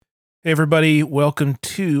Hey everybody, welcome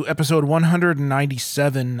to episode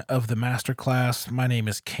 197 of the Masterclass. My name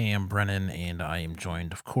is Cam Brennan and I am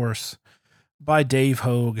joined, of course, by Dave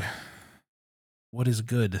Hogue. What is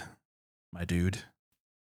good, my dude?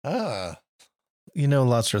 Lots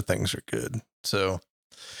of things are good. So,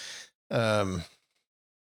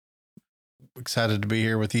 excited to be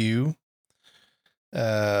here with you.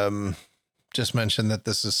 Just mentioned that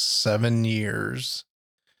this is 7 years,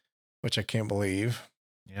 which I can't believe.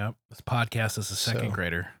 Yep, this podcast is a second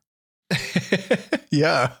grader.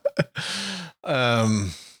 Yeah. A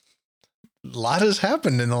lot has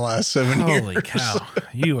happened in the last 7 years. Holy cow,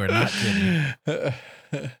 you are not kidding.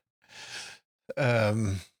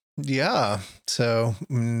 Yeah. So,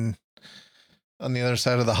 on the other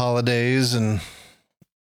side of the holidays and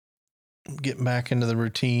getting back into the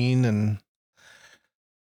routine, and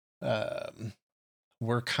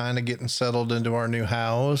we're kind of getting settled into our new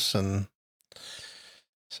house, and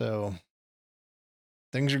so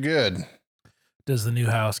things are good. Does the new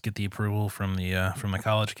house get the approval from the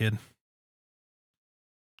college kid?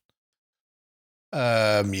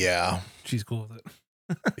 Yeah. She's cool with it.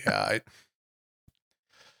 Yeah.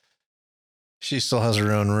 She still has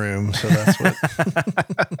her own room, so that's what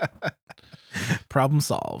problem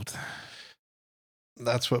solved.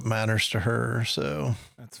 That's what matters to her. So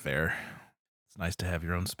that's fair. It's nice to have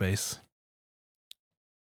your own space.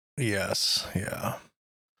 Yes. Yeah.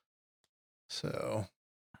 So,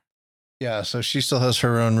 yeah. So she still has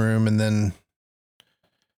her own room. And then,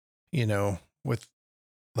 with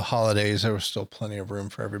the holidays, there was still plenty of room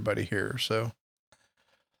for everybody here. So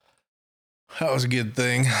that was a good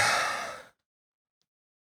thing.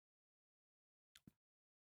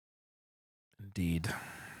 Indeed.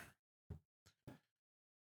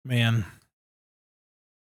 Man,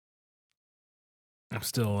 I'm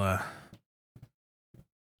still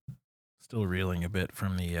reeling a bit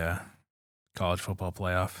from the college football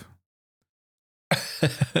playoff.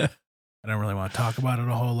 I don't really want to talk about it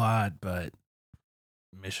a whole lot, but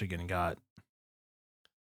Michigan got,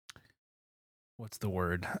 what's the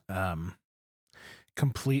word?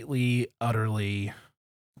 Completely, utterly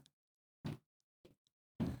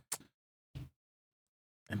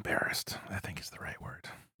embarrassed, I think is the right word.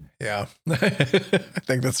 Yeah. I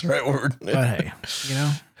think that's the right word. But hey,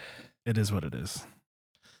 it is what it is.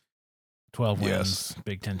 12 wins, yes.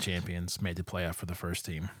 Big Ten champions, made the playoff for the first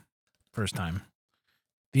time.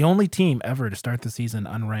 The only team ever to start the season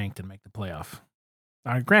unranked and make the playoff.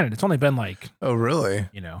 Granted, it's only been oh, really?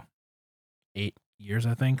 8 years,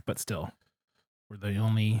 I think, but still, we're the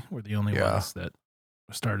only ones that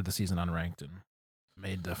started the season unranked and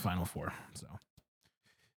made the Final Four. So,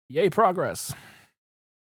 yay, progress.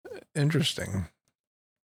 Interesting.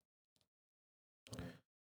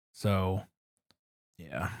 So,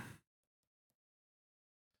 yeah.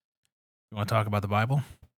 You want to talk about the Bible?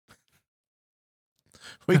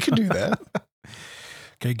 We can do that.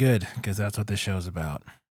 Okay, good, because that's what this show is about.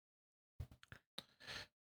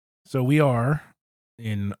 So we are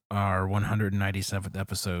in our 197th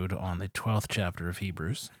episode on the 12th chapter of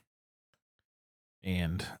Hebrews.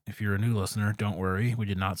 And if you're a new listener, don't worry. We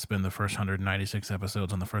did not spend the first 196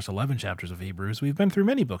 episodes on the first 11 chapters of Hebrews. We've been through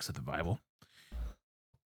many books of the Bible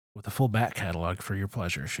with a full back catalog for your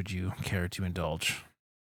pleasure, should you care to indulge.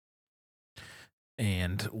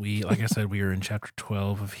 And we, like I said, we are in chapter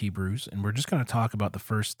 12 of Hebrews, and we're just going to talk about the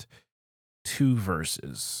first 2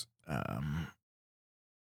 verses,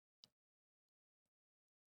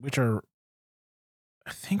 which are,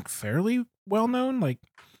 I think, fairly well known. I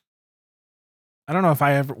don't know if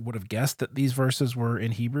I ever would have guessed that these verses were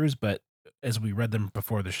in Hebrews, but as we read them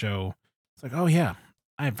before the show, it's like, oh yeah,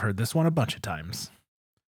 I've heard this one a bunch of times.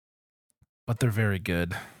 But they're very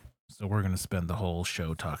good, so we're going to spend the whole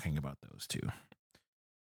show talking about those 2.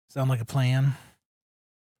 Sound like a plan?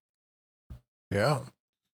 Yeah.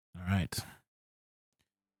 All right.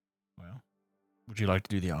 Well, would you like to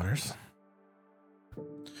do the honors?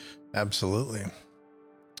 Absolutely.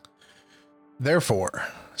 Therefore,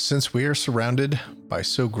 since we are surrounded by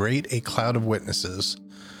so great a cloud of witnesses,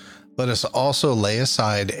 let us also lay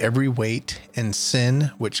aside every weight and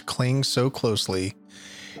sin which clings so closely,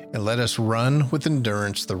 and let us run with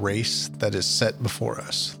endurance the race that is set before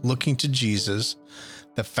us, looking to Jesus,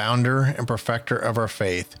 the founder and perfecter of our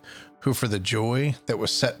faith, who for the joy that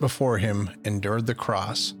was set before him endured the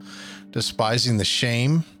cross, despising the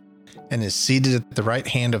shame, and is seated at the right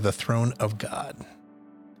hand of the throne of God.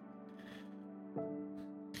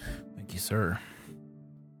 Thank you, sir.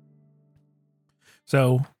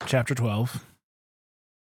 So, chapter 12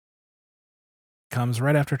 comes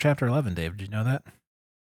right after chapter 11, Dave. Did you know that?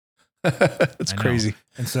 It's I know. crazy.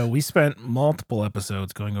 And so we spent multiple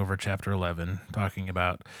episodes going over chapter 11, talking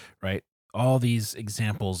about, right, all these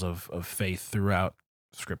examples of faith throughout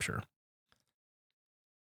scripture.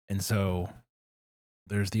 And so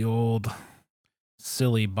there's the old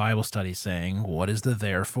silly Bible study saying, what is the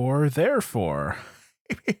therefore? Therefore.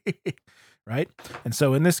 Right? And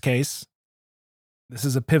so in this case, this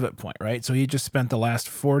is a pivot point, right? So he just spent the last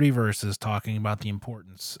 40 verses talking about the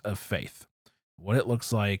importance of faith, what it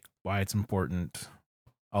looks like, why it's important,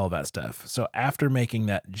 all that stuff. So after making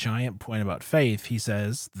that giant point about faith, he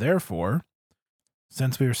says, therefore,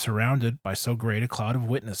 since we are surrounded by so great a cloud of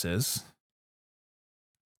witnesses,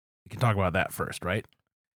 we can talk about that first, right?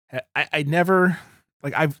 I never,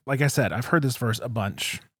 like I said, I've heard this verse a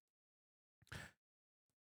bunch,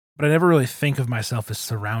 but I never really think of myself as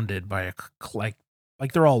surrounded by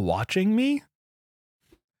like they're all watching me.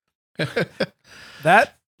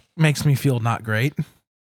 That makes me feel not great,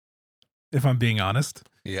 if I'm being honest.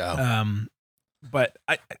 Yeah. But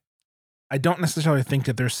I don't necessarily think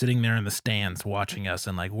that they're sitting there in the stands watching us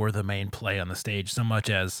and like we're the main play on the stage so much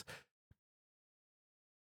as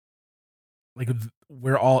like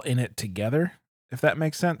we're all in it together, if that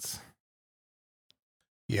makes sense.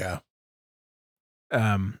 Yeah.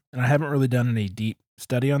 And I haven't really done any deep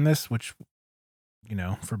study on this, which, you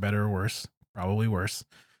know, for better or worse, probably worse.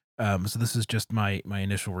 So this is just my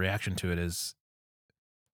initial reaction to it is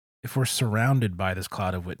if we're surrounded by this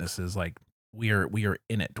cloud of witnesses, like we are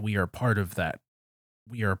in it. We are part of that.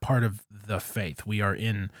 We are part of the faith. We are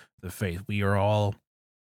in the faith. We are all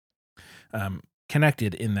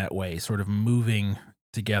connected in that way, sort of moving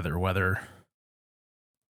together, whether,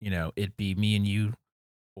 you know, it be me and you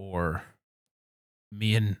or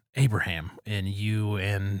me and Abraham and you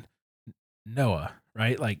and Noah,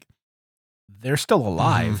 right? Like they're still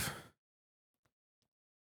alive,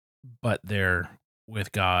 but they're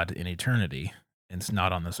with God in eternity. And it's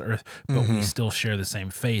not on this earth, but we still share the same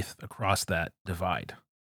faith across that divide.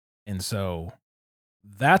 And so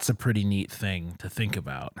that's a pretty neat thing to think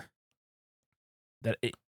about. That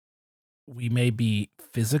we may be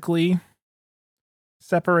physically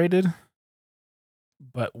separated,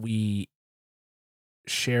 but we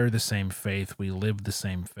share the same faith. We live the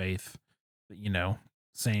same faith, you know,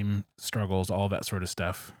 same struggles, all that sort of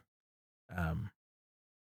stuff.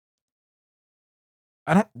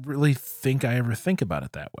 I don't really think I ever think about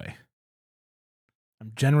it that way.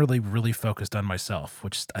 I'm generally really focused on myself,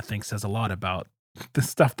 which I think says a lot about the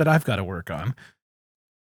stuff that I've got to work on.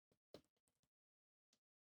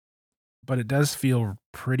 But it does feel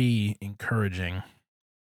pretty encouraging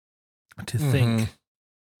to think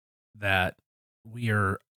that we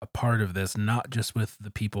are a part of this, not just with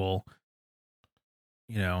the people,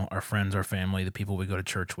 you know, our friends, our family, the people we go to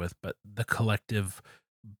church with, but the collective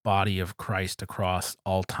body of Christ across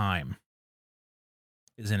all time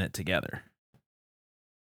is in it together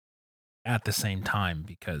at the same time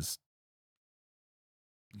because,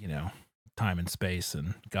 you know, time and space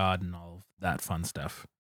and God and all of that fun stuff.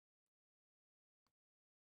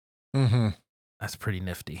 That's pretty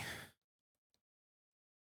nifty.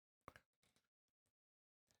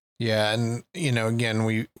 Yeah, and you know, again,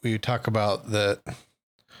 we talk about the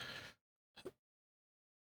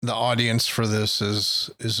audience for this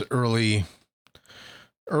is early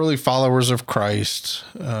followers of Christ,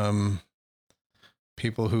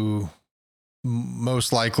 people who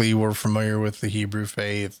most likely were familiar with the Hebrew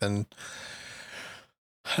faith, and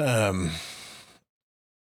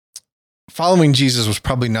following Jesus was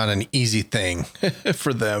probably not an easy thing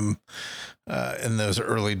for them in those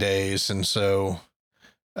early days. And so,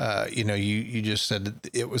 you know, you just said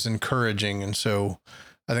it was encouraging. And so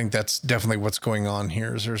I think that's definitely what's going on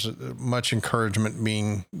here is there's much encouragement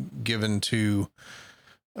being given to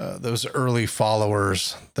those early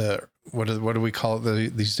followers, what do we call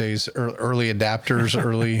it these days? Early adapters,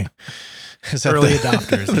 early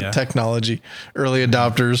adopters, yeah. Technology, early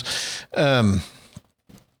adopters.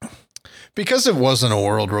 Because it wasn't a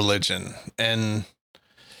world religion, and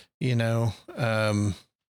you know,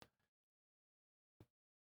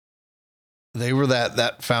 they were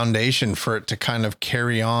that foundation for it to kind of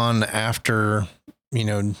carry on after, you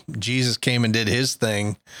know, Jesus came and did his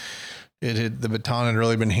thing. The baton had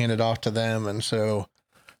really been handed off to them. And so,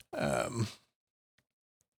 and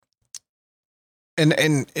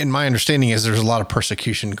my understanding is there's a lot of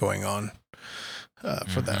persecution going on,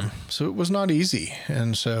 for them. So it was not easy.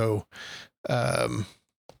 And so,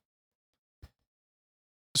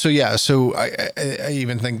 so I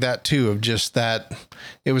even think that too, of just that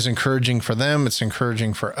it was encouraging for them. It's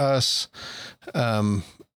encouraging for us. And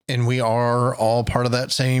we are all part of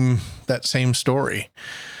that same story.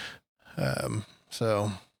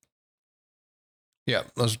 So Yeah,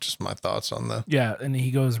 those are just my thoughts on the. Yeah, and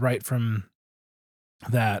he goes right from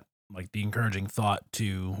that, like the encouraging thought,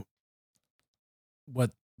 to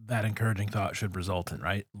what that encouraging thought should result in,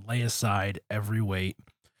 right? Lay aside every weight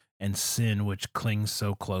and sin which clings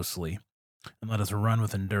so closely, and let us run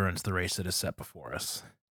with endurance the race that is set before us.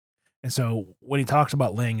 And so when he talks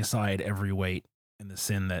about laying aside every weight and the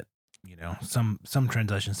sin that, some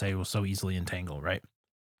translations say will so easily entangle, right?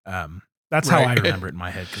 That's how I Right. remember it in my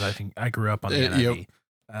head, because I think I grew up on the Yep. NIV.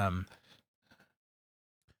 Um,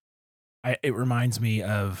 it reminds me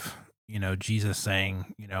of, Jesus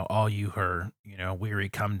saying, all you who are, weary,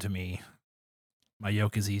 come to me. My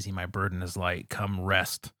yoke is easy, my burden is light. Come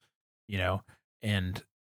rest, you know. And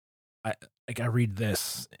I read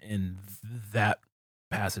this, and that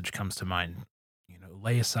passage comes to mind.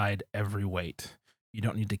 Lay aside every weight. You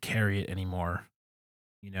don't need to carry it anymore.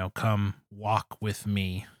 Come walk with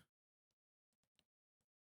me.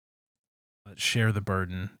 Let's share the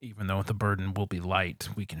burden. Even though the burden will be light,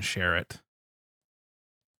 we can share it.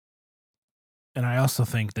 And I also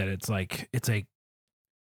think that like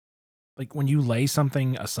when you lay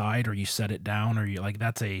something aside, or you set it down, or you like,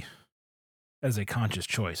 that's a conscious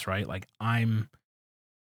choice, right? Like I'm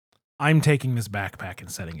taking this backpack and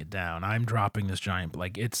setting it down. I'm dropping this giant,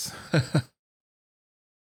 like it's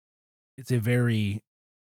a very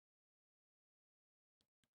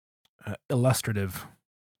illustrative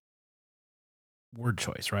word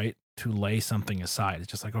choice, right? To lay something aside. It's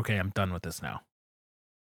just like, okay, I'm done with this now.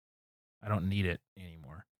 I don't need it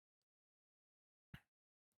anymore.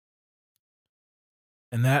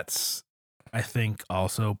 And that's, I think,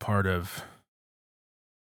 also part of,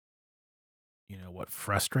 what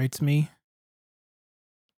frustrates me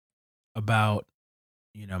about,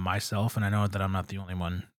 myself. And I know that I'm not the only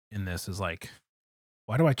one in this, is like,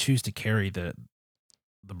 why do I choose to carry the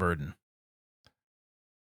burden?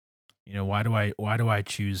 Why do I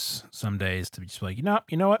choose some days to be just like, you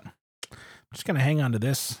know what? I'm just gonna hang on to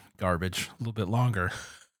this garbage a little bit longer.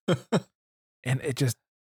 And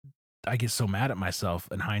I get so mad at myself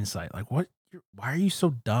in hindsight. Like, why are you so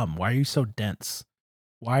dumb? Why are you so dense?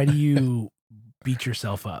 Why do you beat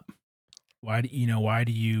yourself up? Why do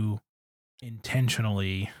you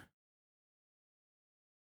intentionally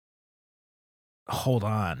hold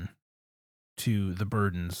on to the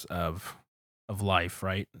burdens of life,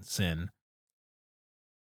 right? Sin.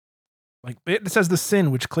 Like it says, the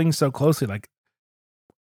sin which clings so closely. Like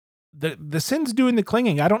the sin's doing the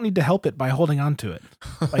clinging. I don't need to help it by holding on to it.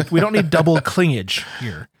 Like, we don't need double clingage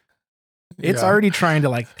here. It's Yeah. already trying to,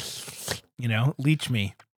 like, leech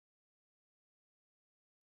me.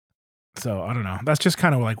 So I don't know. That's just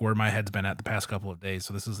kind of like where my head's been at the past couple of days.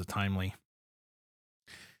 So this is a timely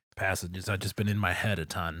passage. I've just been in my head a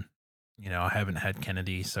ton. I haven't had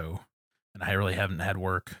Kennedy, and I really haven't had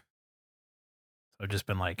work. So I've just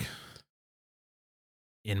been like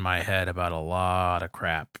in my head about a lot of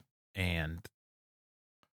crap, and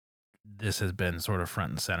this has been sort of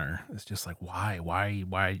front and center. It's just like, why,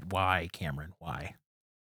 Cameron? Why?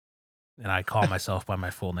 And I call myself by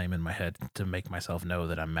my full name in my head to make myself know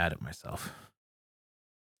that I'm mad at myself.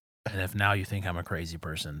 And if now you think I'm a crazy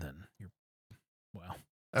person, then well.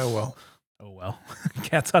 Oh well.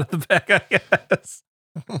 Cat's out of the bag, I guess.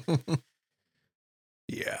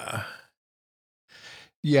 Yeah.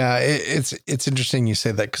 Yeah, it's interesting you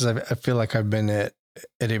say that, because I feel like I've been at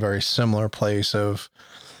a very similar place of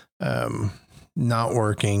not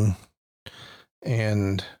working,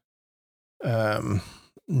 and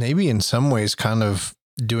maybe in some ways kind of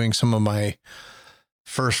doing some of my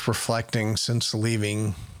first reflecting since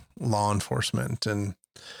leaving law enforcement. And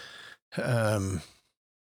I've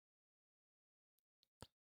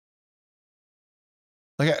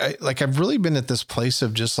really been at this place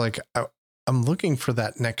of just like, I'm looking for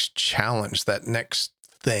that next challenge, that next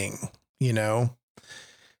thing,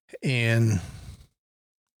 and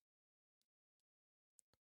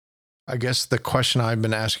I guess the question I've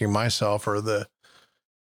been asking myself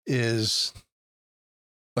is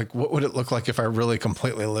like, what would it look like if I really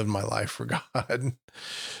completely lived my life for God? And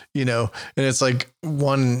it's like,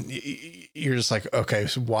 you're just like, okay,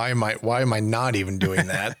 so why am I not even doing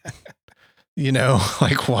that?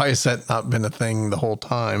 Like, why has that not been a thing the whole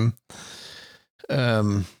time?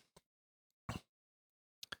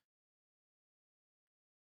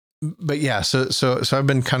 But yeah, so I've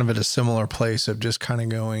been kind of at a similar place of just kind of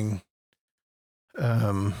going,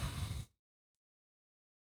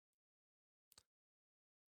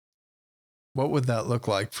 what would that look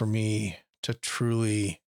like for me to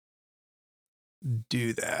truly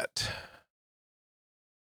do that?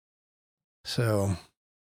 So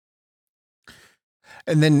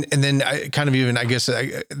And then I kind of even, I guess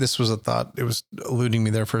this was a thought, it was eluding me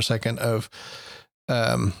there for a second of,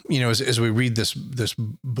 as we read this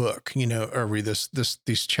book, or read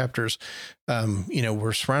these chapters,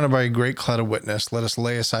 we're surrounded by a great cloud of witness. Let us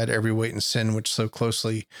lay aside every weight and sin which so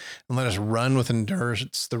closely, and let us run with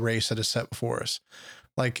endurance the race that is set before us.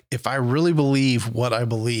 Like, if I really believe what I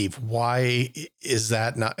believe, why is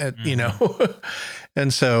that not,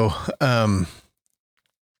 And so,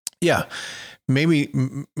 yeah, maybe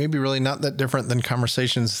really not that different than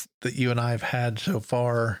conversations that you and I have had so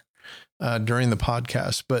far during the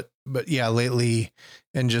podcast, but yeah, lately,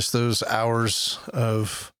 and just those hours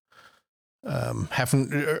of not having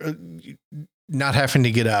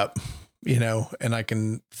to get up, and I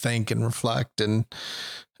can think and reflect, and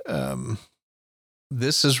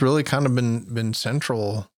this has really kind of been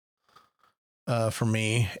central for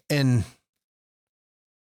me. And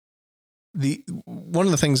one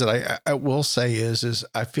of the things that I will say is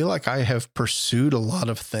I feel like I have pursued a lot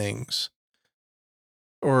of things,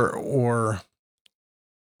 or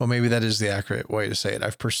well, maybe that is the accurate way to say it.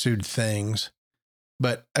 I've pursued things,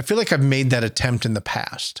 but I feel like I've made that attempt in the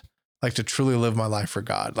past, like to truly live my life for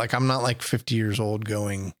God. Like, I'm not like 50 years old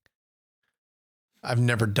going, I've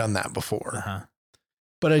never done that before. Uh-huh.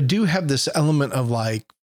 But I do have this element of like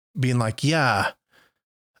being like, yeah,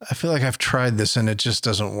 I feel like I've tried this and it just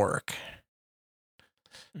doesn't work,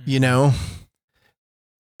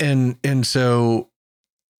 And so,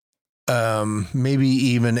 maybe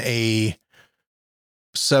even a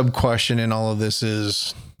sub question in all of this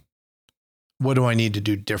is, what do I need to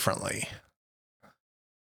do differently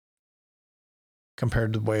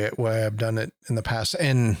compared to the way I've done it in the past?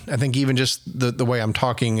 And I think even just the way I'm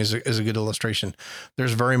talking is a good illustration.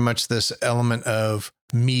 There's very much this element of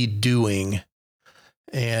me doing,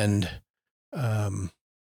 and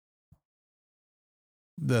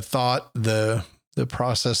the thought, the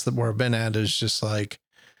process that we've been at is just like,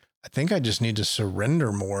 I think I just need to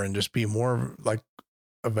surrender more and just be more like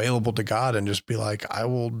available to God, and just be like, I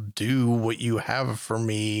will do what you have for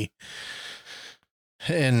me.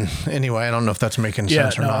 And anyway, I don't know if that's making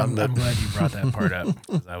sense or not. I'm glad you brought that part up,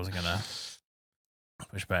 because I was gonna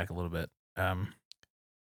push back a little bit.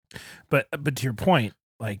 But to your point,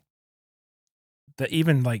 like, that,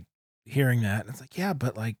 even like hearing that, it's like, yeah,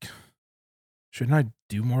 but like, shouldn't I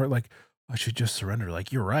do more? Like, I should just surrender.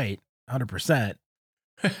 Like, you're right, 100%.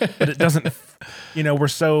 But it doesn't.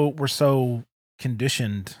 We're so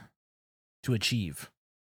conditioned to achieve.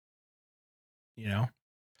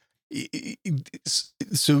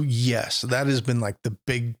 So yes, that has been like the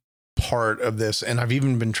big part of this. And I've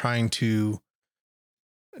even been trying to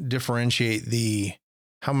differentiate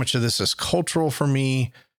how much of this is cultural for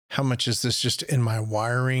me, how much is this just in my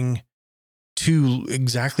wiring to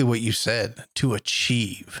exactly what you said, to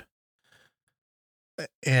achieve.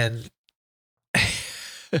 And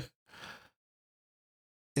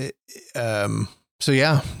so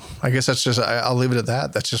yeah, I guess that's just, I'll leave it at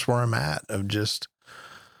that. That's just where I'm at, of just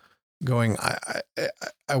going,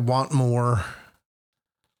 I want more.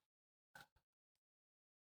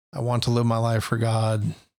 I want to live my life for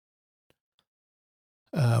God.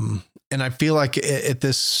 And I feel like at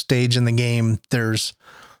this stage in the game, there's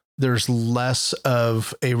less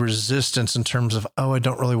of a resistance in terms of, oh, I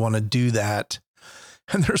don't really want to do that.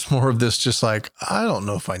 And there's more of this, just like, I don't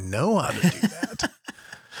know if I know how to do that.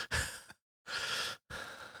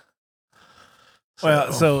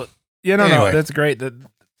 No, that's great that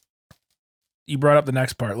you brought up the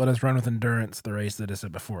next part. Let us run with endurance the race that is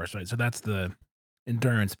set before us, right? So that's the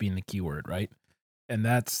endurance being the key word, right? And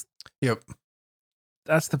that's the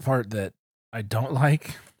part that I don't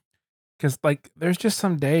like, because like, there's just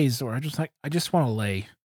some days where I just want to lay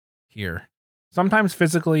here. Sometimes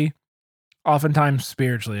physically, oftentimes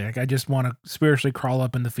spiritually. Like, I just want to spiritually crawl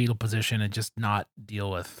up in the fetal position and just not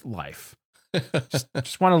deal with life.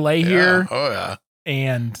 just want to lay here. Oh yeah.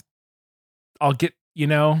 And I'll get,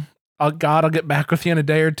 I'll get back with you in a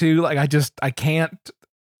day or two. Like, I can't,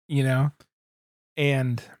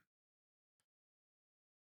 and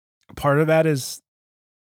part of that is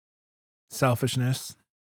selfishness,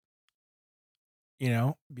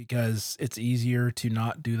 because it's easier to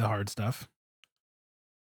not do the hard stuff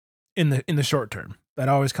in the short term. That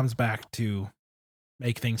always comes back to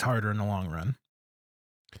make things harder in the long run,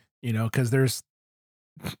 because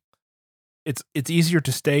it's easier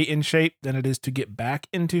to stay in shape than it is to get back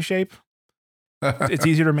into shape. It's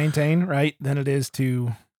easier to maintain, right, than it is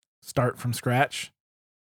to start from scratch.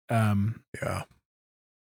 Yeah.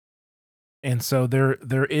 And so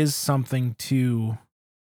there is something to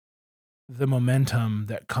the momentum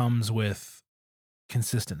that comes with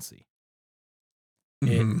consistency.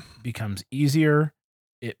 Mm-hmm. It becomes easier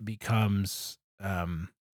it becomes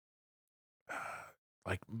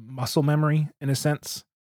like muscle memory in a sense,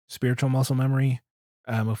 spiritual muscle memory,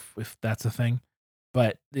 if that's a thing.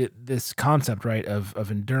 But this concept, right, of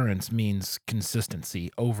endurance means consistency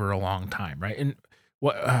over a long time, right? And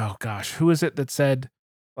what? Oh gosh, who is it that said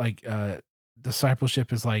like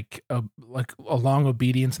discipleship is like a long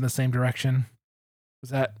obedience in the same direction? Was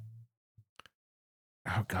that?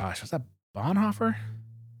 Oh gosh, was that Bonhoeffer?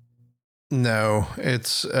 No,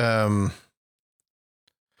 it's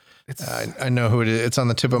It's I know who it is. It's on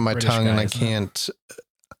the tip of my British tongue, guy, and I isn't it? can't.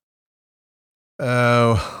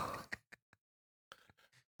 Oh,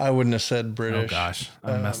 I wouldn't have said Oh British. gosh,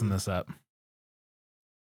 I'm messing this up.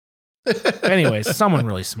 Anyways, someone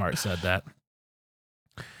really smart said that.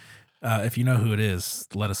 If you know who it is,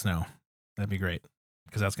 let us know. That'd be great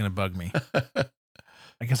because that's going to bug me.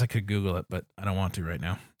 I guess I could Google it, but I don't want to right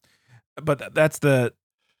now. But that's the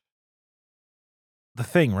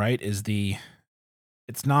thing, right?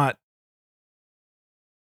 It's not.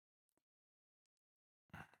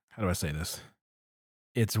 How do I say this?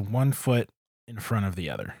 It's one foot in front of the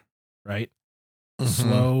other, right? Mhm.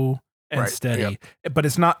 Slow and Right, steady. But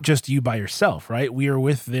it's not just you by yourself, right? We are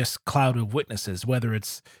with this cloud of witnesses, whether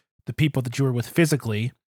it's the people that you are with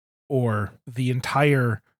physically or the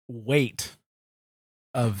entire weight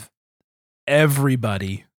of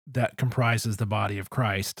everybody that comprises the body of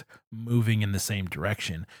Christ moving in the same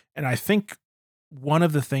direction. And I think one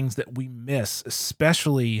of the things that we miss,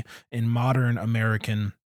 especially in modern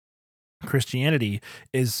American Christianity,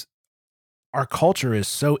 is our culture is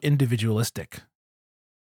so individualistic.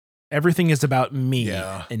 Everything is about me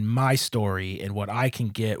Yeah. and my story and what I can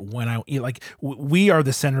get when we are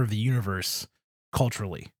the center of the universe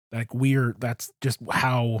culturally. Like that's just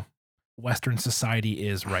how Western society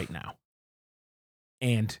is right now.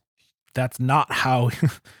 And that's not how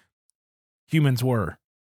humans were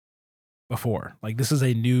before. Like this is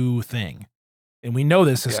a new thing. And we know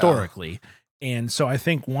this Yeah. historically. And so I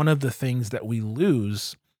think one of the things that we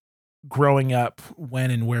lose growing up when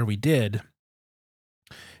and where we did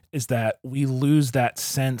is that we lose that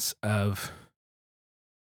sense of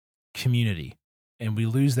community and we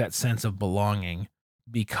lose that sense of belonging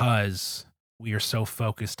because we are so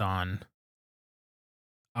focused on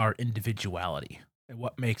our individuality and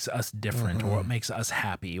what makes us different or what makes us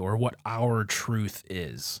happy or what our truth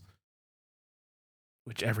is.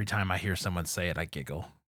 Which every time I hear someone say it, I giggle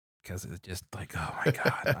because it's just like, oh my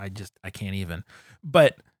God, I can't even.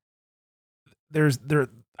 But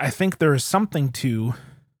I think there is something to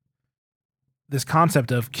this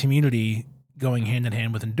concept of community going hand in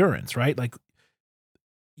hand with endurance, right? Like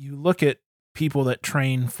you look at people that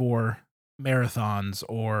train for marathons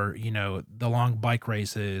or, the long bike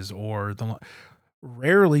races or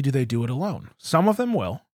rarely do they do it alone. Some of them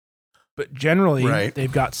will, but generally Right.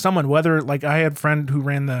 they've got someone, whether like I had a friend who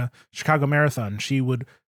ran the Chicago Marathon. She would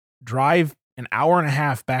drive an hour and a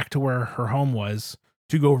half back to where her home was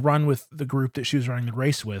to go run with the group that she was running the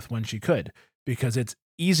race with when she could, because it's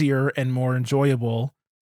easier and more enjoyable.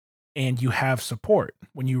 And you have support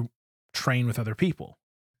when you train with other people.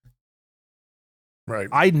 Right.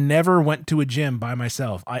 I never went to a gym by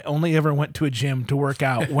myself. I only ever went to a gym to work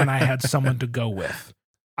out when I had someone to go with.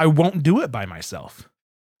 I won't do it by myself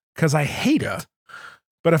because I hate it.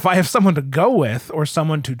 But if I have someone to go with or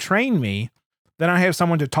someone to train me, then I have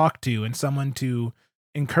someone to talk to and someone to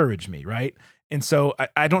encourage me, right? And so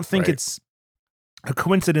I don't think it's a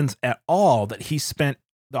coincidence at all that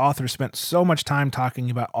the author spent so much time talking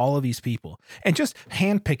about all of these people and just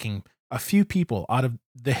handpicking a few people out of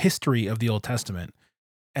the history of the Old Testament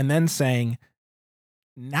and then saying,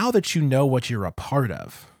 now that you know what you're a part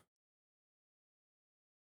of,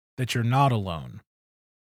 that you're not alone,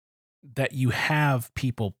 that you have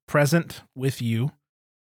people present with you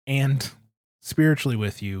and spiritually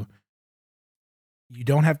with you, you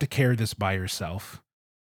don't have to carry this by yourself.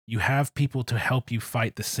 You have people to help you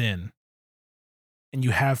fight the sin, and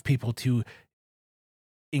you have people to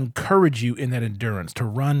encourage you in that endurance, to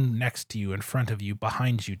run next to you, in front of you,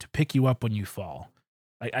 behind you, to pick you up when you fall.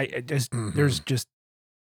 There's just,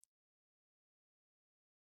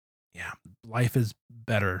 life is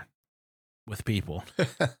better with people.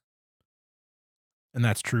 And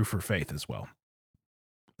that's true for faith as well.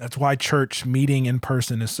 That's why church meeting in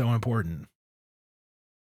person is so important.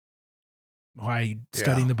 Why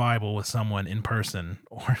studying the Bible with someone in person,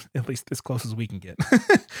 or at least as close as we can get.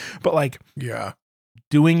 But like,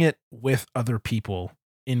 doing it with other people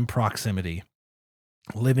in proximity,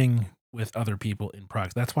 living with other people in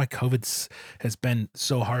proximity. That's why COVID has been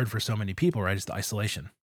so hard for so many people, right? It's the isolation.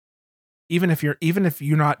 Even if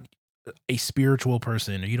you're not a spiritual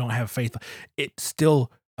person or you don't have faith, it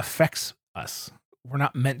still affects us. We're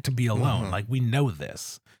not meant to be alone. Mhm. Like we know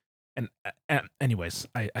this. And anyways,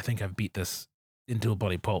 I think I've beat this into a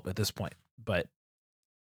bloody pulp at this point. But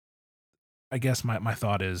I guess my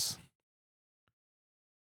thought is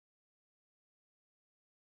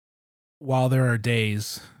while there are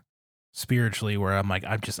days spiritually where I'm like,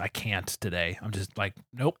 I can't today. I'm just like,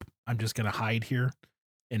 nope, I'm just going to hide here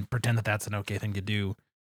and pretend that that's an okay thing to do.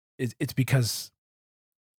 It's because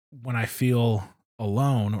when I feel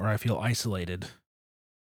alone or I feel isolated,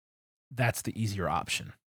 that's the easier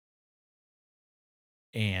option.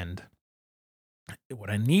 And what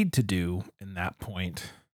I need to do in that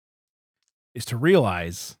point is to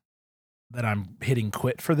realize that I'm hitting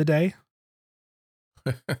quit for the day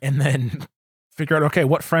and then figure out, okay,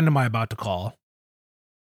 what friend am I about to call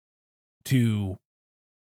to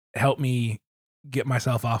help me get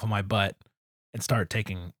myself off of my butt and start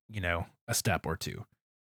taking, a step or two.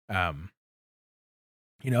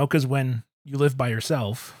 Because when you live by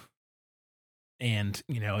yourself and,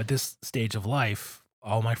 at this stage of life,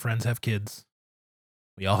 all my friends have kids.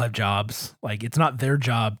 We all have jobs. Like, it's not their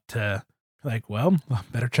job to, like, well,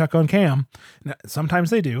 better check on Cam. Now, sometimes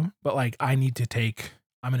they do, but like, I'm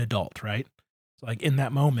an adult, right? So, like, in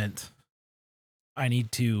that moment, I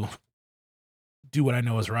need to do what I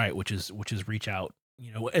know is right, which is reach out,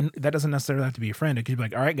 and that doesn't necessarily have to be a friend. It could be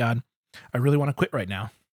like, all right, God, I really want to quit right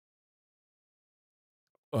now.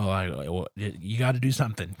 Well, you got to do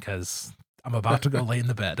something because I'm about to go lay in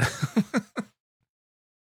the bed.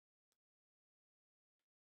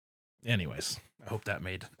 Anyways, I hope that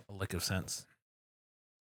made a lick of sense.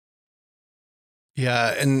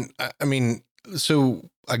 Yeah. And I mean, so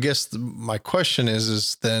I guess my question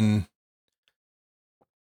is then,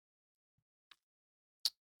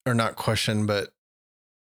 or not question, but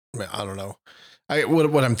I don't know.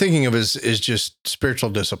 What I'm thinking of is just spiritual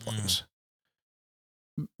disciplines.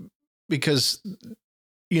 Because,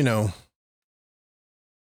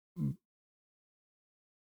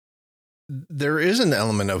 there is an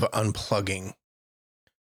element of unplugging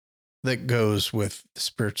that goes with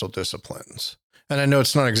spiritual disciplines. And I know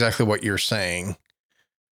it's not exactly what you're saying,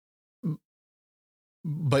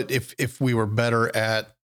 but if we were better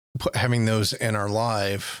at having those in our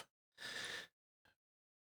life,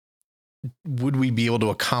 would we be able to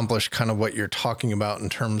accomplish kind of what you're talking about in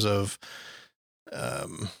terms of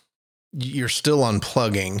you're still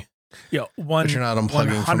unplugging, but you're not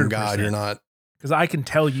unplugging 100%. From God. You're not, because I can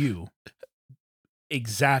tell you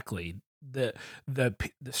exactly the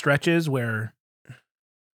stretches where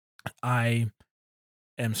I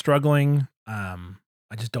am struggling. I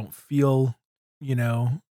just don't feel,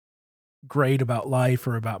 great about life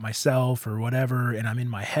or about myself or whatever, and I'm in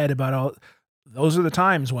my head about all. Those are the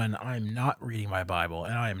times when I'm not reading my Bible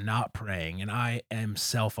and I am not praying and I am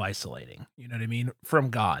self-isolating, you know what I mean?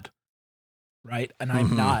 From God, right? And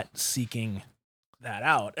I'm not seeking that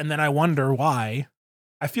out. And then I wonder why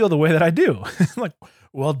I feel the way that I do. Like,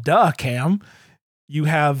 well, duh, Cam, you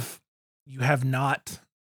have not,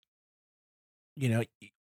 you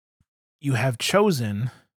have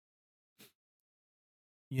chosen,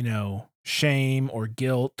 shame or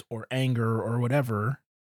guilt or anger or whatever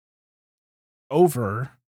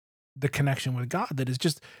over the connection with God that is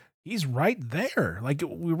just, he's right there. Like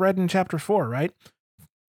we read in chapter 4, right?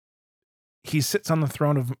 He sits on the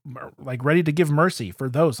throne of like ready to give mercy for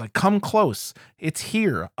those like, come close. It's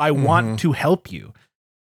here. I want to help you.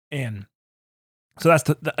 And so that's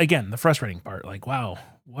again, the frustrating part. Like, wow,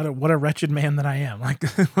 what a wretched man that I am. Like,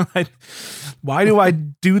 why do I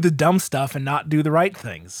do the dumb stuff and not do the right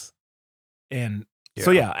things? And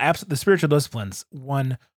so, yeah, the spiritual disciplines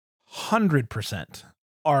 100%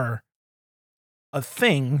 are a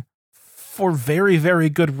thing for very, very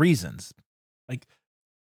good reasons. Like,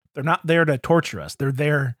 they're not there to torture us. They're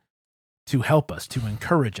there to help us, to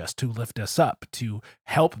encourage us, to lift us up, to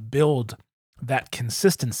help build that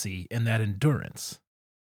consistency and that endurance.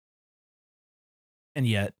 And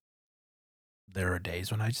yet, there are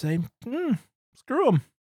days when I say, screw them.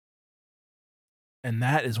 And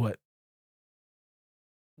that is what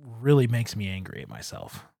really makes me angry at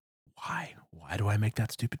myself. Why? Why do I make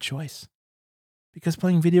that stupid choice? Because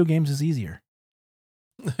playing video games is easier.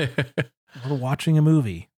 Or watching a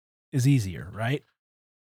movie is easier, right?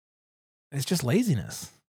 It's just laziness.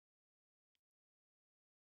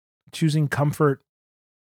 Choosing comfort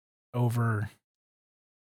over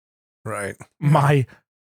my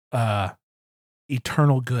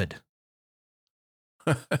eternal good.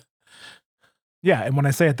 Yeah, and when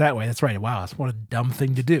I say it that way, that's right. Wow, what a dumb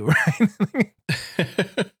thing to do, right?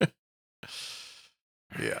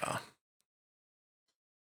 Yeah.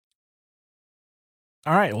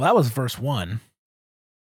 All right. Well, that was verse 1.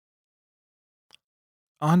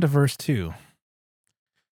 On to verse 2.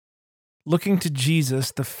 Looking to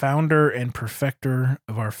Jesus, the founder and perfecter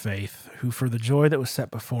of our faith, who for the joy that was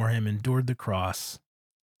set before him endured the cross,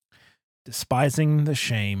 despising the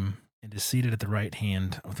shame, and is seated at the right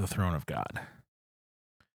hand of the throne of God.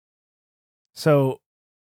 So,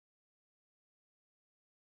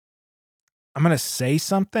 I'm going to say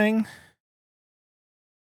something,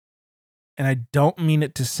 and I don't mean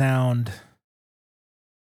it to sound,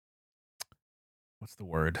 what's the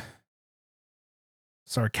word?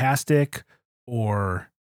 Sarcastic or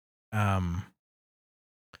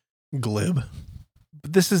glib.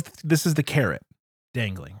 But this is the carrot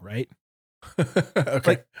dangling, right?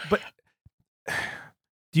 Okay. But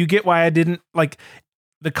do you get why I didn't like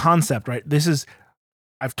the concept, right?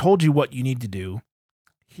 I've told you what you need to do.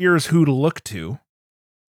 Here's who to look to.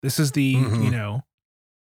 This is the,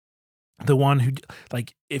 the one who,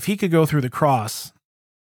 like, if he could go through the cross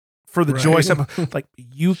for the joy, like,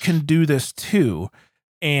 you can do this too.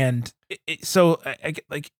 And so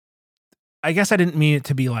I guess I didn't mean it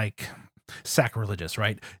to be like sacrilegious,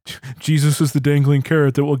 right? Jesus is the dangling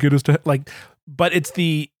carrot that will get us to, like, but it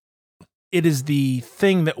is the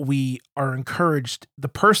thing that we are encouraged, the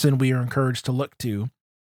person we are encouraged to look to,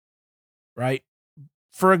 right?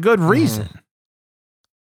 For a good reason.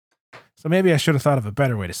 So maybe I should have thought of a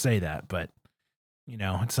better way to say that, but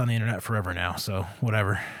it's on the internet forever now, so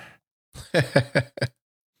whatever.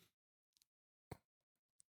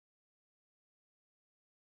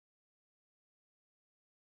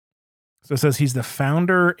 So it says he's the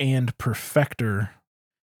founder and perfecter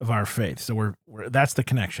of our faith. So that's the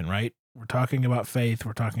connection, right? We're talking about faith.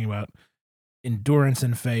 We're talking about endurance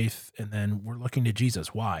in faith. And then we're looking to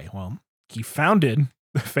Jesus. Why? Well, he founded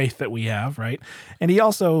the faith that we have, right? And he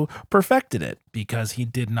also perfected it because he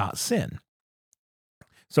did not sin.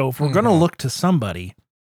 So if we're going to look to somebody,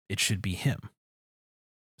 it should be him.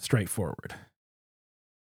 Straightforward.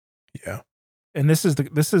 Yeah. And this is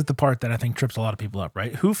the part that I think trips a lot of people up,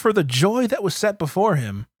 right? Who for the joy that was set before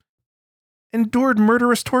him endured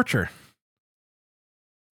murderous torture.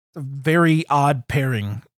 It's a very odd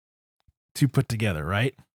pairing to put together,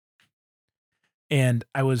 right? And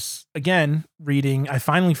I was, again, reading, I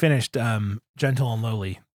finally finished Gentle and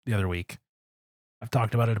Lowly the other week. I've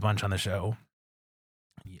talked about it a bunch on the show.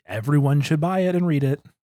 Everyone should buy it and read it.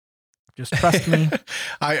 Just trust me.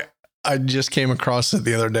 I just came across it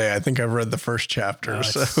the other day. I think I've read the first chapter,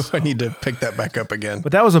 so I need to pick that back up again.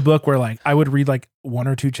 But that was a book where like I would read like 1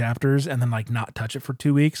 or 2 chapters and then like not touch it for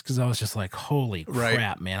 2 weeks because I was just like, holy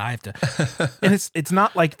crap, man, I have to. And it's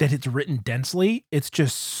not like that it's written densely. It's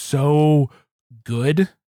just so good. And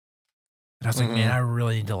I was like, man, I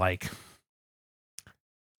really need to like.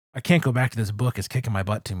 I can't go back to this book. It's kicking my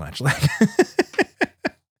butt too much. Like,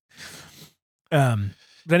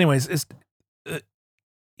 but anyways,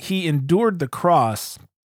 he endured the cross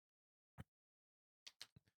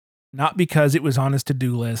not because it was on his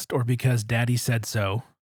to-do list or because daddy said so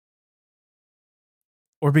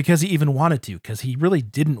or because he even wanted to, because he really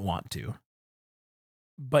didn't want to.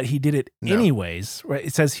 But he did it anyways. Right?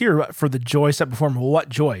 It says here, for the joy set before him. Well, what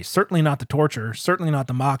joy? Certainly not the torture, certainly not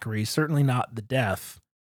the mockery, certainly not the death,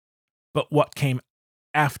 but what came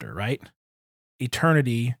after, right?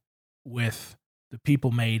 Eternity with the people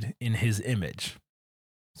made in his image.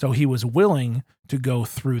 So he was willing to go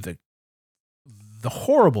through the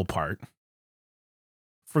horrible part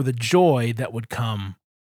for the joy that would come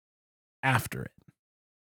after it.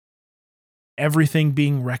 Everything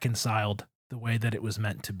being reconciled the way that it was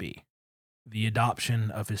meant to be. The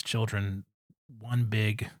adoption of his children, one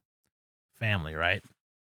big family, right?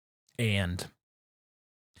 And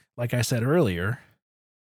like I said earlier,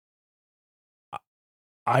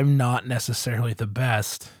 I'm not necessarily the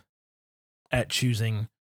best at choosing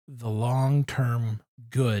the long-term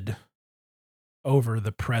good over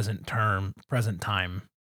the present time.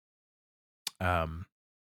 Not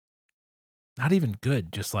even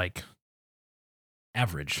good, just like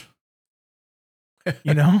average.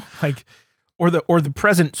 Like, or the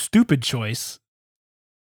present stupid choice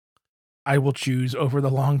I will choose over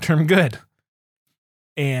the long-term good.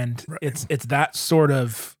 And it's that sort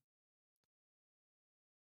of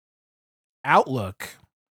outlook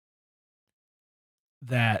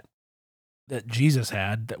that Jesus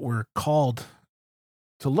had that we're called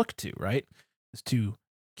to look to, right? Is to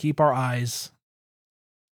keep our eyes,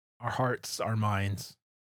 our hearts, our minds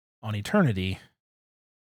on eternity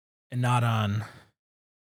and not on,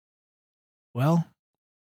 well,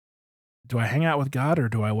 do I hang out with God or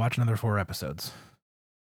do I watch another 4 episodes?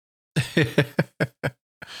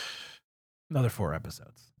 Another 4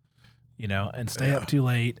 episodes. and stay up too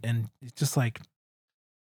late. And it's just like,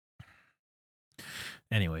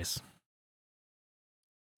 anyways.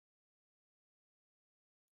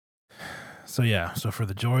 So for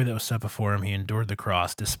the joy that was set before him, he endured the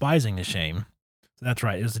cross, despising the shame. So that's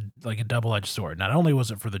right. It was like a double-edged sword. Not only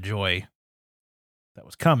was it for the joy that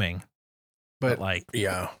was coming, but like,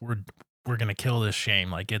 we're going to kill this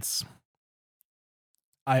shame. Like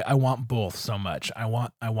I want both so much. I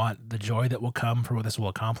want the joy that will come for what this will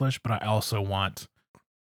accomplish, but I also want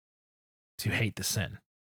to hate the sin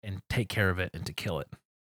and take care of it and to kill it.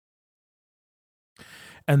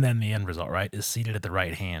 And then the end result, right, is seated at the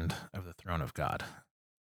right hand of the throne of God.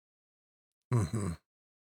 Mm-hmm.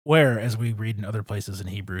 Where, as we read in other places in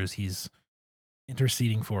Hebrews, he's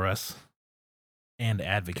interceding for us and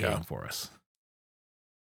advocating for us.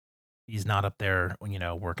 He's not up there,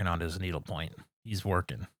 working on his needlepoint. He's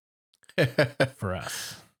working for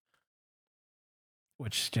us,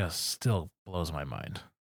 which just still blows my mind.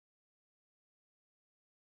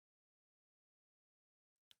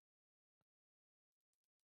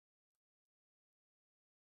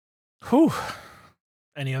 Whew.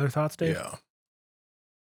 Any other thoughts, Dave? Yeah.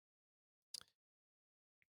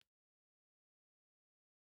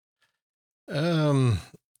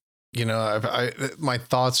 My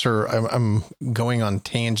thoughts are, I'm going on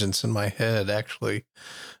tangents in my head, actually,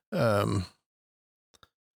 that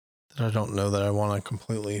I don't know that I want to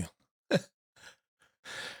completely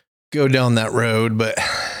go down that road, but,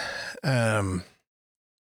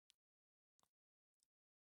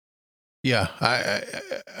 yeah,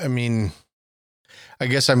 I mean, I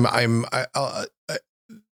guess I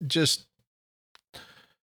just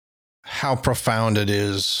how profound it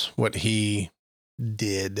is what he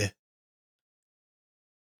did.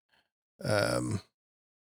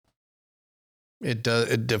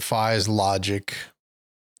 It defies logic.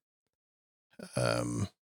 Can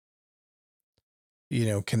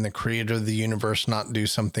the creator of the universe not do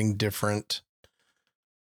something different?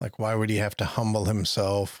 Like, why would he have to humble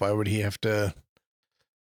himself? Why would he have to,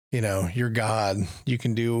 you're God, you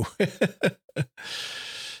can do,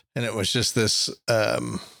 and it was just this,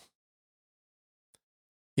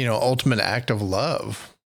 ultimate act of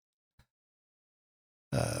love.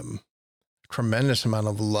 Tremendous amount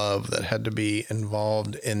of love that had to be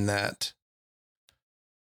involved in that.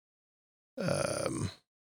 And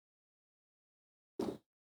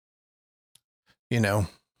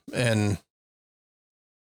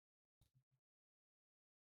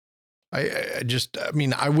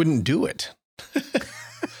I wouldn't do it.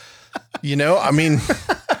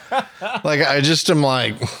 Like, I just am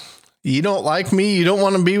like, you don't like me? You don't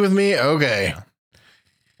want to be with me? Okay.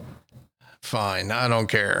 Fine. I don't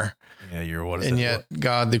care. Yeah, what is and it? Yet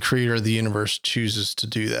God, the creator of the universe, chooses to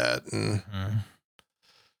do that. And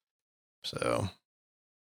so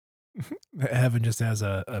heaven just has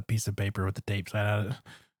a piece of paper with the tape side out.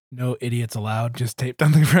 No idiots allowed, just taped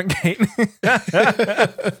on the front gate. That's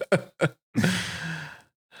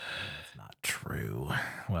not true.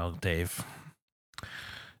 Well, Dave,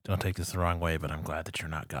 don't take this the wrong way, but I'm glad that you're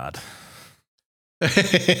not God.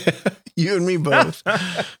 You and me both.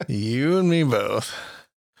 You and me both.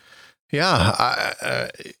 Yeah.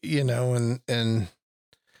 And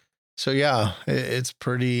so, yeah, it's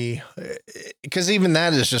pretty, because even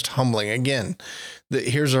that is just humbling. Again,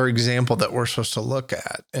 here's our example that we're supposed to look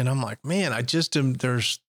at. And I'm like, man,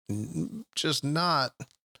 there's just not,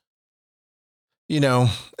 and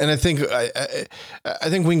I think, I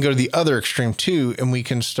think we can go to the other extreme too. And we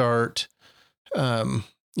can start,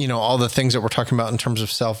 all the things that we're talking about in terms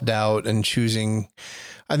of self-doubt and choosing.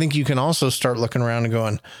 I think you can also start looking around and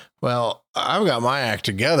going, well, I've got my act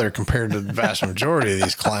together compared to the vast majority of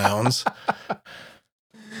these clowns.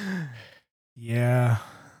 Yeah.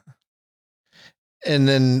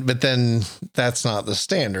 But then that's not the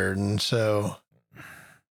standard. And so,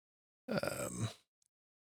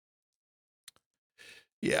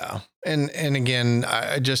 yeah. And again,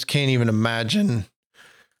 I just can't even imagine,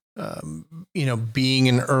 being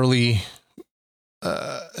an early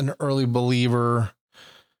believer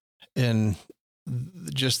in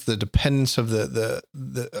just the dependence of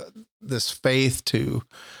this faith to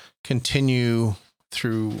continue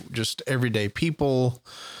through just everyday people.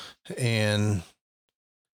 And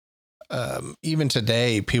even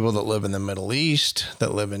today, people that live in the Middle East,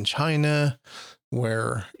 that live in China,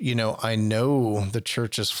 where, I know the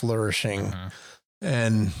church is flourishing,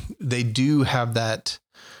 and they do have that,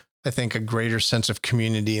 I think, a greater sense of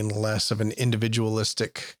community and less of an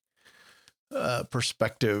individualistic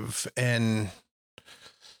perspective. And,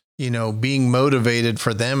 being motivated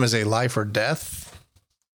for them as a life or death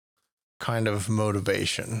kind of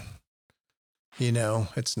motivation,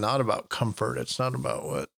 It's not about comfort. It's not about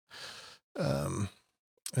what,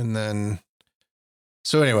 and then,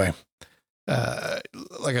 so anyway,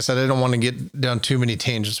 like I said, I don't want to get down too many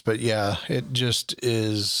tangents, but yeah, it just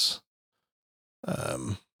is,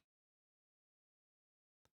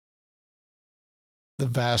 the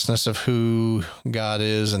vastness of who God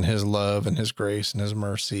is and his love and his grace and his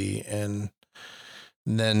mercy. And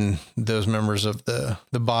then those members of the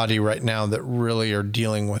body right now that really are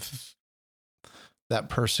dealing with that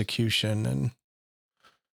persecution and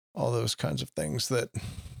all those kinds of things that,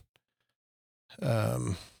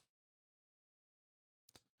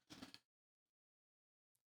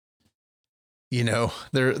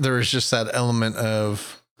 there is just that element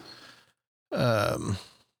of,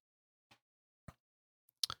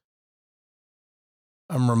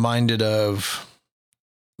 I'm reminded of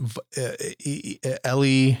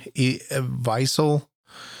Elie Wiesel,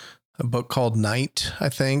 a book called Night, I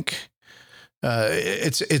think.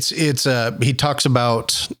 It's he talks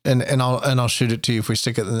about, and I'll shoot it to you if we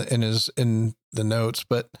stick it in the notes,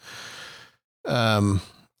 but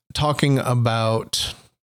talking about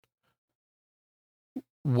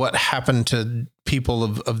what happened to people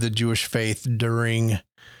of the Jewish faith during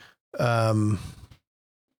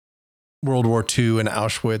World War II and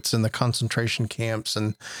Auschwitz and the concentration camps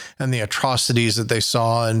and the atrocities that they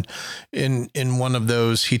saw. And in one of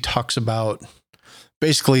those, he talks about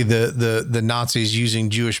basically the Nazis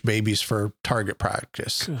using Jewish babies for target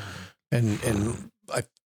practice. And I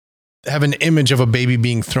have an image of a baby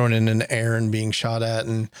being thrown in an air and being shot at,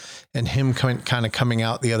 and him kind of coming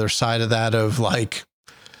out the other side of that, of like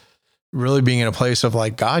really being in a place of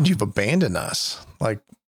like, God, you've abandoned us. Like,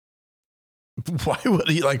 why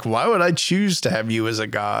would I choose to have you as a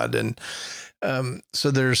God? And so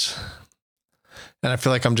and I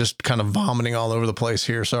feel like I'm just kind of vomiting all over the place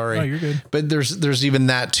here. Sorry. Oh, you're good. But there's even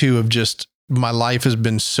that too, of just my life has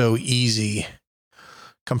been so easy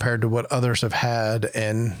compared to what others have had.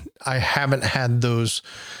 And I haven't had those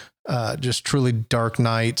just truly dark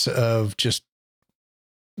nights of just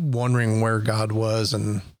wondering where God was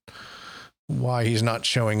and why he's not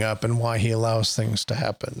showing up and why he allows things to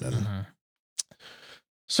happen. And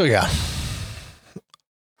so, yeah.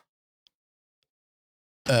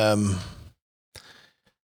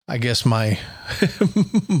 I guess my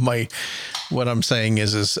what I'm saying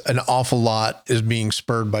is an awful lot is being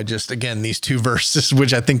spurred by just, again, these two verses,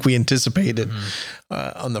 which I think we anticipated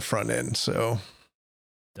on the front end. So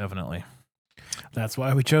definitely. That's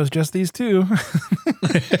why we chose just these two.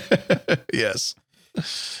 Yes.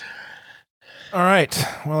 All right.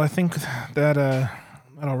 Well, I think that'll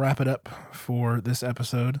wrap it up for this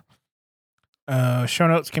episode. Show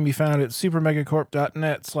notes can be found at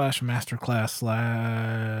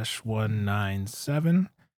supermegacorp.net/masterclass/197.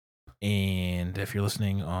 And if you're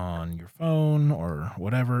listening on your phone or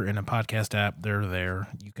whatever in a podcast app, they're there.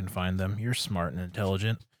 You can find them. You're smart and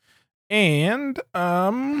intelligent. And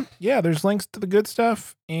there's links to the good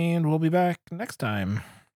stuff, and we'll be back next time.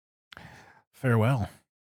 Farewell.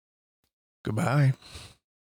 Goodbye.